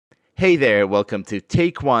Hey there, welcome to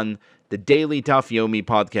Take One, the daily Daf Yomi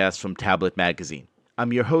podcast from Tablet Magazine.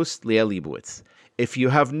 I'm your host, Leah Leibowitz. If you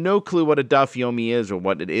have no clue what a Daf Yomi is or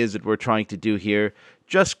what it is that we're trying to do here,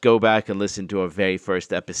 just go back and listen to our very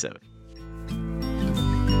first episode.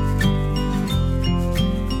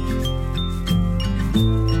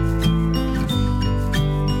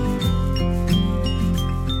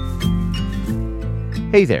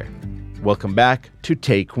 Hey there, welcome back to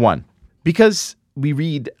Take One. Because we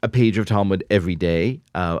read a page of Talmud every day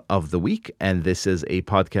of the week, and this is a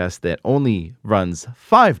podcast that only runs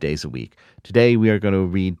 5 days a week. Today we are going to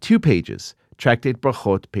read 2 pages, Tractate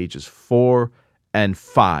Berakhot, pages 4 and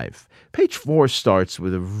 5. Page 4 starts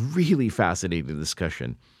with a really fascinating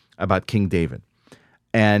discussion about King David.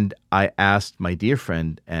 And I asked my dear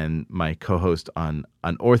friend and my co-host on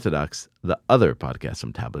Unorthodox, the other podcast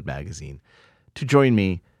from Tablet Magazine, to join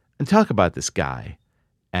me and talk about this guy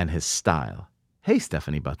and his style. Hey,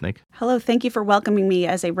 Stephanie Butnick. Hello, thank you for welcoming me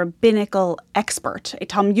as a rabbinical expert, a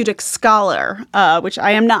Talmudic scholar, which I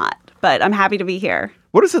am not, but I'm happy to be here.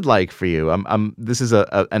 What is it like for you? This is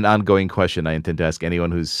an ongoing question I intend to ask anyone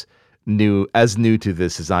who's new to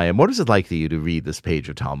this as I am. What is it like for you to read this page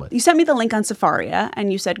of Talmud? You sent me the link on Sefaria,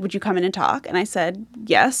 and you said, would you come in and talk? And I said,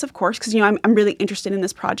 yes, of course, because, I'm really interested in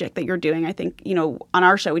this project that you're doing. I think, on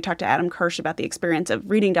our show, we talked to Adam Kirsch about the experience of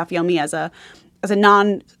reading Daf Yomi as a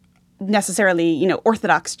non necessarily,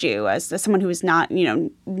 Orthodox Jew, as someone who is not,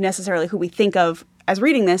 necessarily who we think of as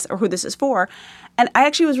reading this or who this is for. And I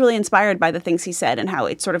actually was really inspired by the things he said and how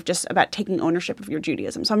it's sort of just about taking ownership of your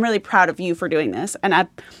Judaism. So I'm really proud of you for doing this. And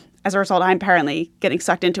as a result, I'm apparently getting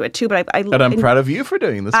sucked into it too. But I'm proud of you for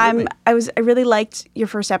doing this. I really liked your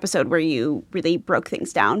first episode where you really broke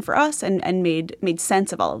things down for us and made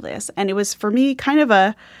sense of all of this. And it was for me kind of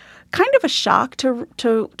a shock to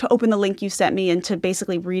open the link you sent me and to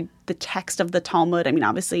basically read the text of the Talmud. I mean,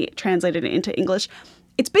 obviously translated it into English.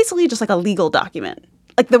 It's basically just like a legal document.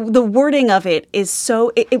 Like the wording of it is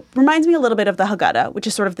so, it reminds me a little bit of the Haggadah, which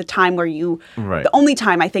is sort of the time where the only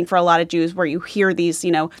time I think for a lot of Jews where you hear these,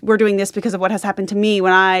 we're doing this because of what has happened to me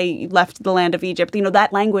when I left the land of Egypt.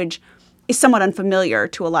 That language is somewhat unfamiliar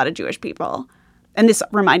to a lot of Jewish people. And this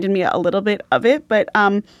reminded me a little bit of it, but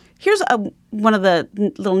here's one of the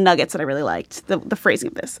little nuggets that I really liked, the phrasing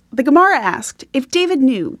of this. The Gemara asked, if David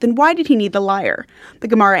knew, then why did he need the lyre? The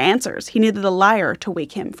Gemara answers, he needed the lyre to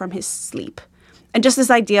wake him from his sleep. And just this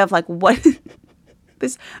idea of what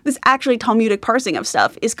this actually Talmudic parsing of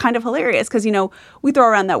stuff is kind of hilarious because, we throw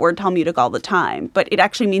around that word Talmudic all the time, but it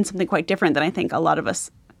actually means something quite different than I think a lot of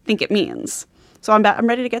us think it means. So I'm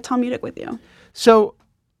ready to get Talmudic with you. So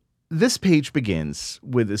this page begins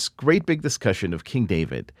with this great big discussion of King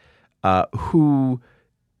David, who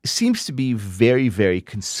seems to be very, very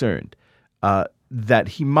concerned that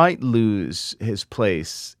he might lose his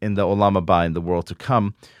place in the Olam Haba, in the world to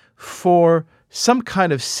come, for some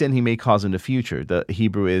kind of sin he may cause in the future. The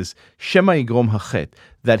Hebrew is Shema Yigrom Hachet,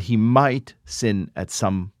 that he might sin at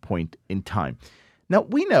some point in time. Now,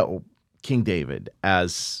 we know King David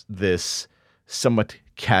as this somewhat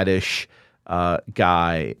caddish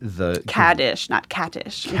guy. Caddish, not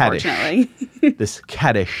cattish, unfortunately. This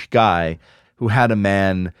caddish guy who had a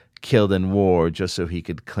man killed in war just so he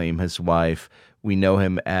could claim his wife. We know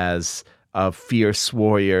him as a fierce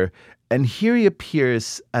warrior. And here he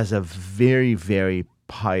appears as a very, very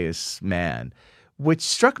pious man, which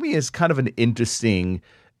struck me as kind of an interesting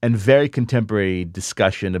and very contemporary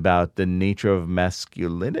discussion about the nature of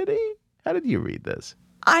masculinity. How did you read this?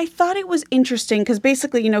 I thought it was interesting because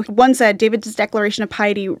basically, one said David's declaration of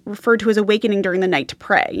piety referred to his awakening during the night to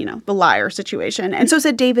pray, the lyre situation. And so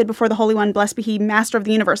said David before the Holy One, blessed be he, master of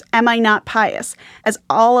the universe, am I not pious? As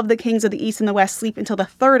all of the kings of the east and the west sleep until the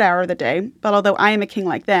 3rd hour of the day, but although I am a king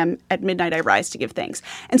like them, at midnight I rise to give thanks.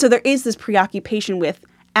 And so there is this preoccupation with,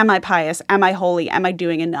 am I pious? Am I holy? Am I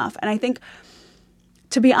doing enough? And I think,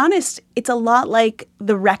 to be honest, it's a lot like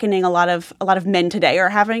the reckoning a lot of men today are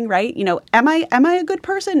having, right? Am I a good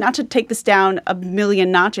person? Not to take this down a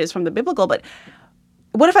million notches from the biblical, but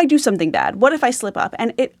what if I do something bad? What if I slip up?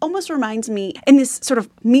 And it almost reminds me in this sort of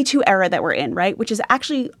Me Too era that we're in, right? Which is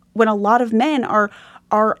actually when a lot of men are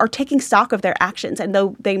taking stock of their actions. And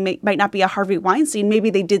though they might not be a Harvey Weinstein, maybe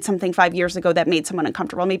they did something 5 years ago that made someone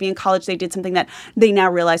uncomfortable. Maybe in college they did something that they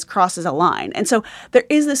now realize crosses a line. And so there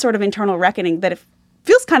is this sort of internal reckoning that if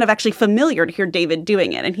feels kind of actually familiar to hear David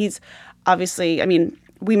doing it. And he's obviously,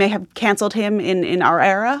 we may have canceled him in our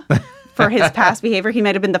era for his past behavior. He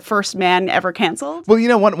might have been the first man ever canceled.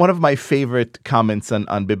 Well, one of my favorite comments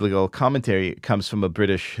on biblical commentary comes from a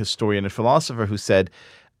British historian and philosopher who said,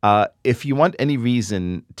 if you want any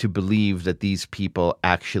reason to believe that these people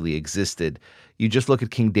actually existed, you just look at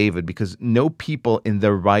King David, because no people in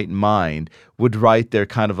their right mind would write their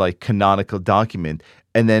kind of like canonical document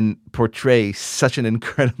and then portray such an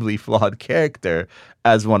incredibly flawed character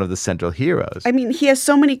as one of the central heroes. I mean, he has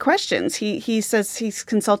so many questions. He says he's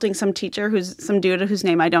consulting some teacher who's some dude whose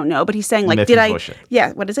name I don't know, but he's saying like,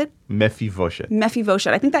 what is it?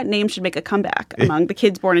 Mephibosheth. I think that name should make a comeback among the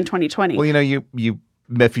kids born in 2020. Well, you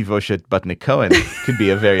Mephibosheth Butnick Cohen could be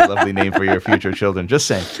a very lovely name for your future children. Just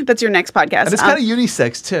saying. That's your next podcast. And it's kind of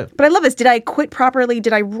unisex too. But I love this. Did I quit properly?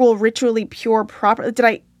 Did I rule ritually pure properly? Did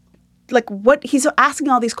I, like, what? He's asking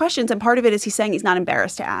all these questions, and part of it is he's saying he's not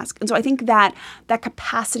embarrassed to ask. And so I think that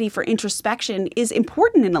capacity for introspection is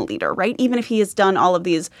important in a leader, right? Even if he has done all of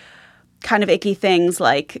these kind of icky things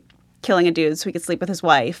like killing a dude so he could sleep with his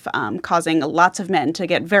wife, causing lots of men to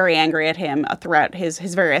get very angry at him throughout his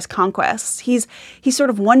various conquests. He's sort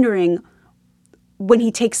of wondering when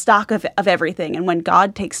he takes stock of everything, and when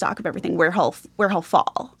God takes stock of everything, where he'll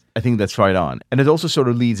fall. I think that's right on. And it also sort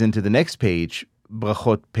of leads into the next page,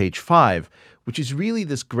 Berakhot, page 5, which is really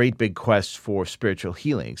this great big quest for spiritual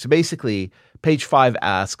healing. So basically, page 5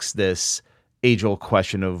 asks this age-old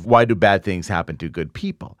question of why do bad things happen to good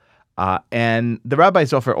people? And the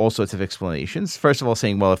rabbis offer all sorts of explanations. First of all,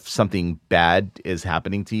 saying, well, if something bad is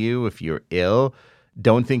happening to you, if you're ill,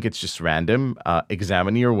 don't think it's just random.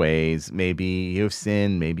 Examine your ways. Maybe you've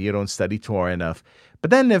sinned. Maybe you don't study Torah enough. But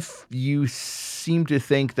then if you seem to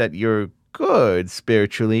think that you're good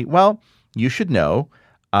spiritually, well, you should know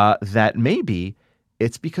that maybe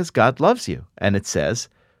it's because God loves you. And it says,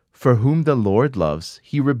 for whom the Lord loves,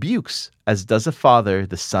 he rebukes, as does a father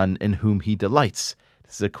the son in whom he delights.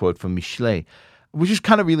 This is a quote from Mishlei, which is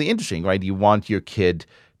kind of really interesting, right? You want your kid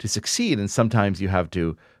to succeed, and sometimes you have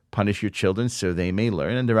to punish your children so they may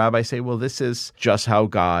learn. And the rabbis say, well, this is just how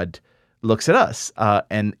God looks at us.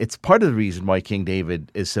 And it's part of the reason why King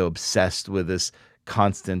David is so obsessed with this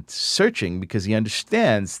constant searching, because he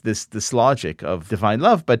understands this logic of divine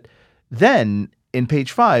love. But then in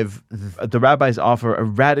page 5, the rabbis offer a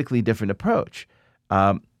radically different approach.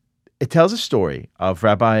 It tells a story of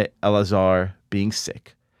Rabbi Elazar being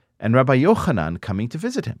sick and Rabbi Yochanan coming to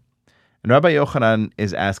visit him. And Rabbi Yochanan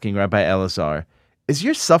is asking Rabbi Elazar, is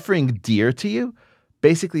your suffering dear to you?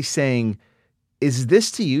 Basically saying, is this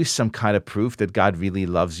to you some kind of proof that God really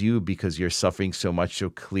loves you because you're suffering so much so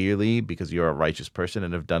clearly because you're a righteous person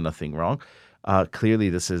and have done nothing wrong? Clearly,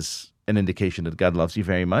 this is an indication that God loves you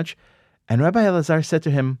very much. And Rabbi Elazar said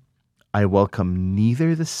to him, I welcome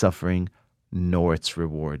neither the suffering nor its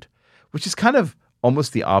reward, which is kind of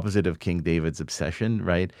almost the opposite of King David's obsession,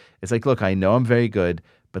 right? It's like, look, I know I'm very good,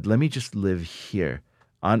 but let me just live here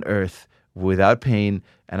on earth without pain,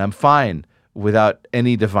 and I'm fine without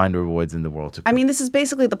any divine rewards in the world to come. I mean, this is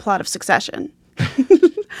basically the plot of Succession.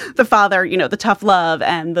 The father, the tough love,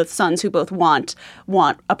 and the sons who both want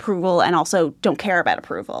approval and also don't care about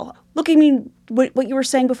approval. Look, I mean, what you were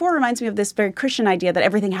saying before reminds me of this very Christian idea that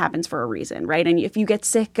everything happens for a reason, right? And if you get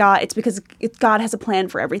sick, it's because God has a plan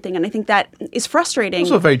for everything. And I think that is frustrating.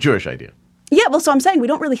 Also a very Jewish idea. Yeah, well, so I'm saying we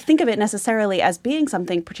don't really think of it necessarily as being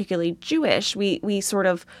something particularly Jewish. We sort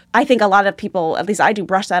of, I think a lot of people, at least I do,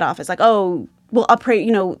 brush that off as like, oh, well, I'll pray,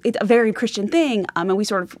 it's a very Christian thing. And we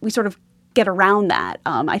sort of get around that,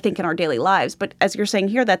 I think, in our daily lives. But as you're saying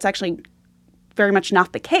here, that's actually very much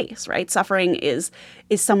not the case, right? Suffering is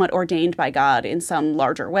somewhat ordained by God in some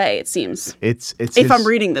larger way, it seems. I'm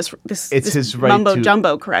reading this his right mumbo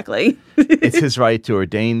jumbo correctly. It's his right to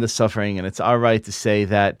ordain the suffering, and it's our right to say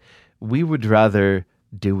that we would rather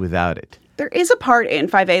do without it. There is a part in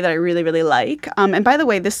 5a that I really, really like. And by the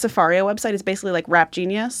way, this Sefaria website is basically like Rap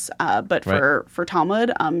Genius, but for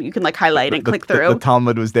Talmud. You can like highlight and click through. The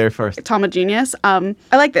Talmud was there first. Talmud Genius. I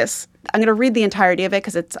like this. I'm going to read the entirety of it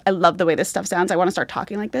because I love the way this stuff sounds. I want to start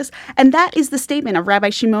talking like this. And that is the statement of Rabbi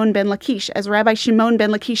Shimon ben Lakish. As Rabbi Shimon ben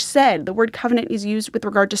Lakish said, the word covenant is used with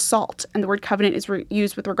regard to salt, and the word covenant is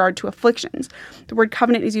used with regard to afflictions. The word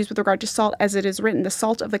covenant is used with regard to salt as it is written, the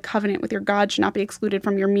salt of the covenant with your God should not be excluded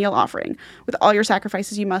from your meal offering. With all your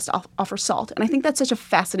sacrifices, you must offer salt. And I think that's such a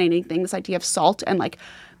fascinating thing, this idea of salt and like,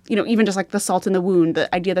 even just like the salt in the wound,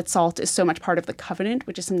 the idea that salt is so much part of the covenant,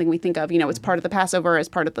 which is something we think of, it's part of the Passover, as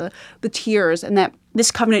part of the tears, and that this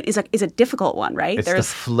covenant is a difficult one, right? It's the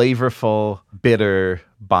flavorful, bitter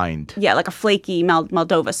bind. Yeah, like a flaky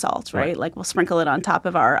Moldova salt, right? Like we'll sprinkle it on top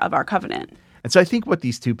of our covenant. And so I think what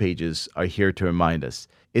these 2 pages are here to remind us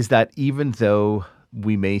is that even though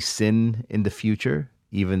we may sin in the future,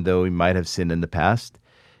 even though we might have sinned in the past,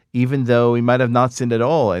 even though we might have not sinned at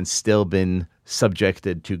all and still been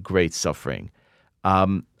subjected to great suffering,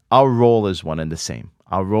 our role is one and the same.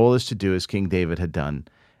 Our role is to do as King David had done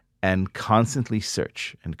and constantly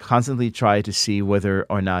search and constantly try to see whether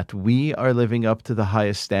or not we are living up to the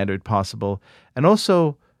highest standard possible, and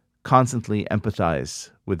also constantly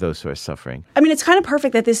empathize with those who are suffering. I mean, it's kind of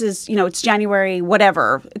perfect that this is, it's January,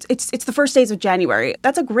 whatever. It's the first days of January.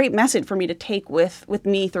 That's a great message for me to take with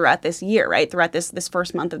me throughout this year, right? Throughout this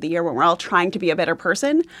first month of the year when we're all trying to be a better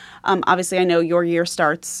person. Obviously, I know your year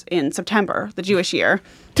starts in September, the Jewish year.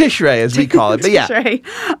 Tishrei, as we call it, but yeah.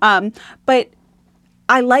 Tishrei. But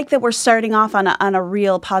I like that we're starting off on a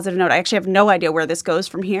real positive note. I actually have no idea where this goes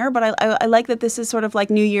from here, but I like that this is sort of like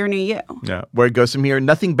New Year, New You. Yeah, where it goes from here.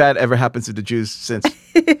 Nothing bad ever happens to the Jews since.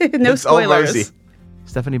 No spoilers. All rosy.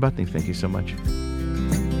 Stephanie Butnick, thank you so much.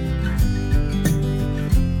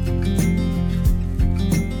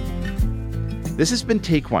 This has been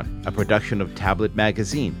Take One, a production of Tablet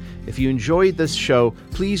Magazine. If you enjoyed this show,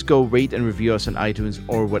 please go rate and review us on iTunes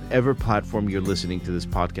or whatever platform you're listening to this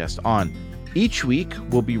podcast on. Each week,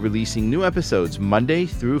 we'll be releasing new episodes Monday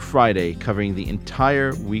through Friday, covering the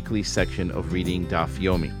entire weekly section of reading Daf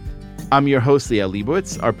Yomi. I'm your host, Liel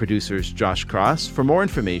Leibowitz. Our producer is Josh Cross. For more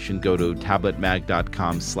information, go to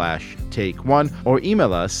tabletmag.com/take1 or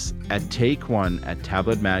email us at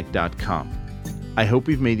take1@tabletmag.com. I hope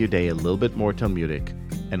we've made your day a little bit more Talmudic,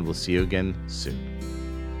 and we'll see you again soon.